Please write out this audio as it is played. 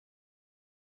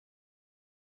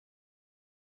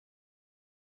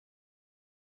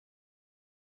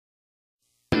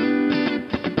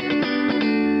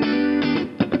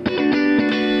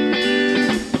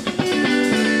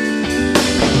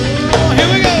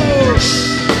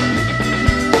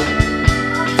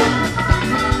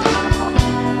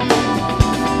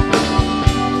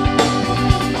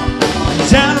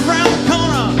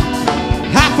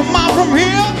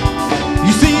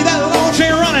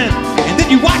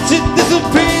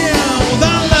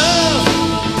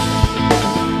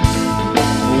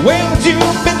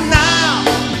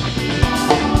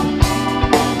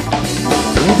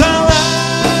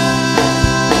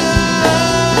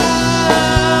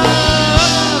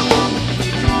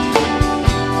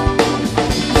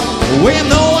Well, you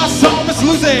know, I saw Miss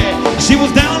Lucy. She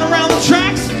was down around the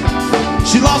tracks.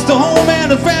 She lost her home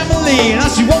and her family. Now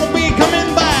she won't be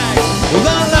coming back. With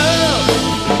our love,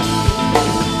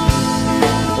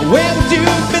 where would you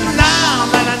be now?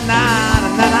 Na na na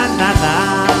na na na na.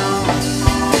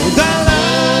 With our love.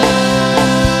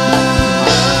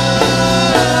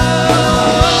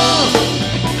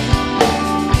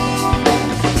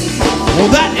 Well,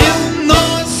 that is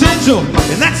North Central,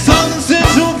 and that's Southern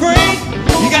Central great.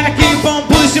 You gotta keep on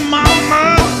pushing,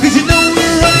 mama, 'cause you know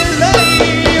we're running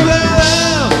late.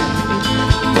 Love,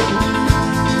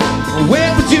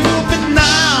 where would you be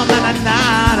now? Na na na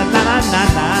na na na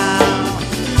na.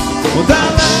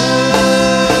 Without love.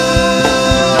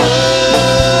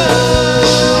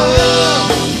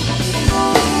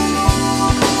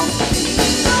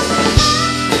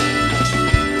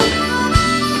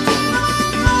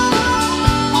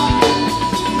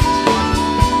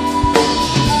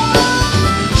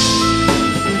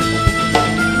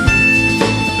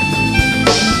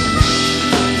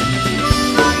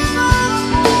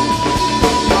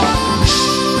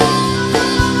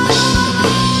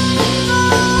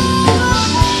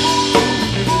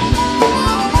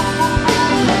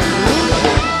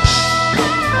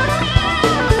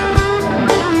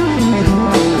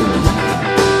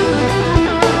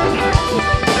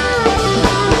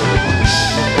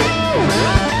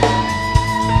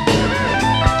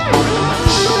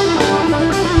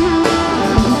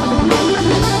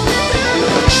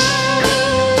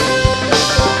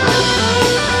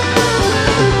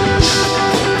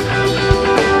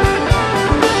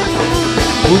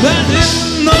 Well, that is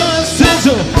North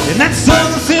Central, and that's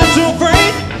Southern Central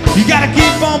great. You gotta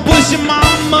keep on pushing,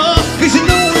 mama, 'cause you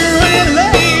know we're running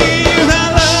late.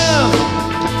 Without love,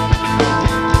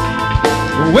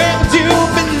 where would you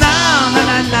be now? Na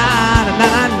na na na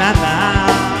na na na.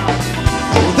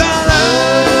 Without love.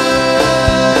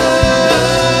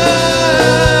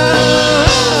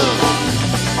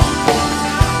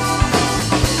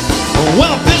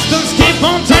 Well, pistons keep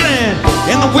on turning,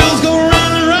 and the wheels go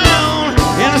round and round.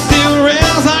 And the steel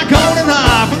rails are cold and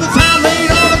hard from the time laid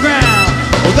on the ground.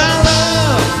 Without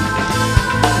love,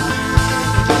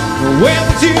 where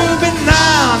would you be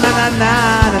now? Na na na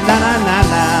na na na na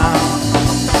na.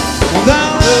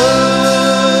 Without love,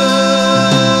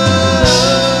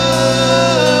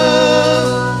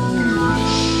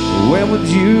 where would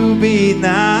you be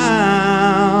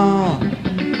now?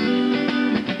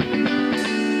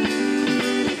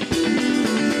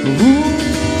 Ooh.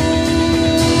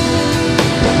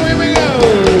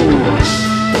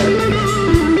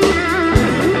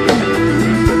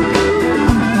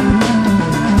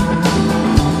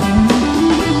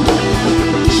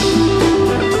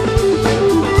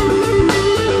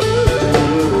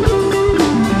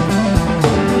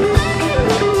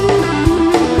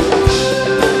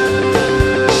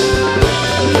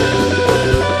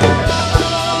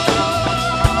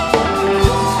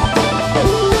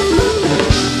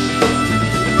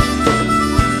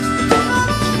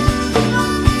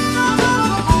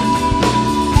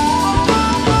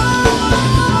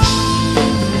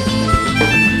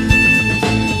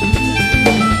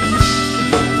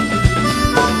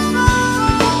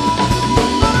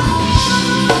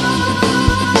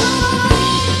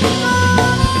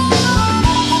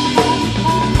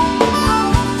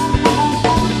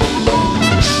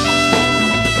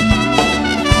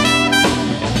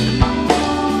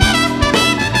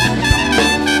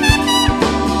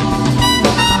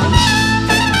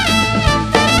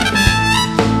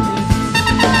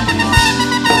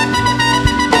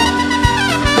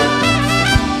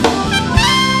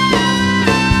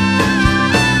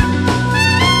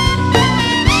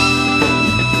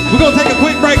 We're gonna take a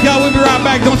quick break, y'all. We'll be right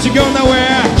back. Don't you go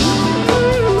nowhere.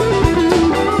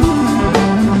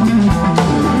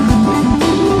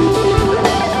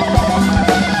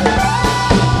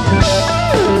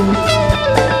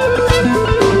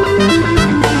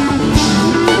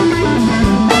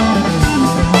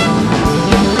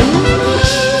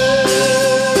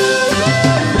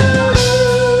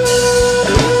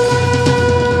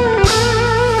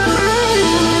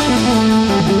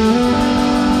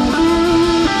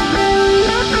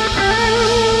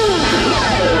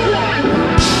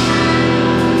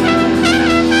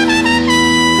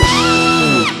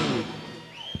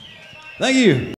 Thank you.